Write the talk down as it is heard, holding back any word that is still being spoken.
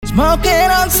Smoking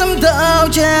on some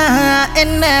Doja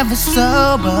and never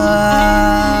sober.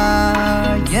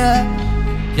 Yeah,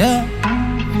 yeah.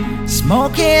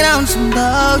 Smoking on some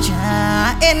Doja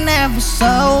and never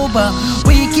sober.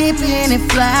 We keeping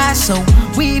it fly, so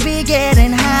we be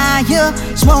getting higher.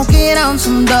 Smoking on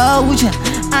some Doja,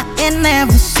 I ain't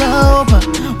never sober.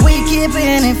 We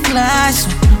keeping it fly, so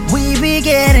we be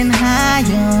getting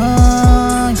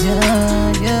higher.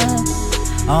 Yeah, yeah.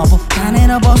 Oh,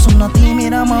 can't boss no team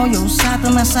in a mo. You sat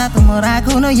on a sat on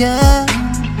Morocco, yeah.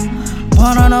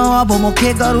 Bono no abo mo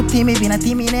ke garu timi bina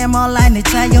timi ne mo line ni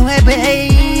tayo hey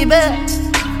baby.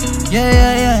 Yeah,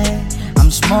 yeah, yeah.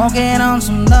 I'm smoking on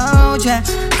some Doja,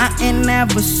 I ain't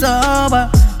never sober.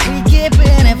 We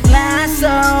keeping it fly,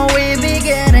 so we be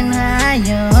getting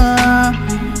higher.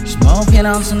 Smoking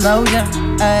on some Doja,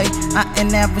 ay, I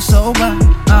ain't never sober.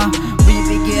 We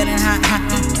be getting high, high,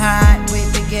 high. We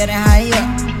be getting higher,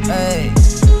 ay.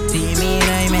 Timi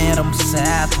na meron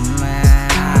sa tuma,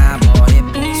 boy,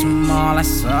 put some more like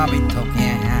sorry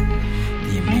talking.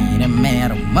 Timi na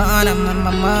meron money, my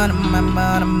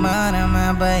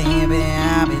baby,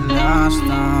 I be lost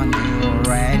on you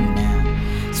right now.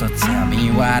 So tell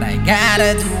me what I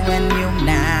gotta do when you're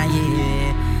not here.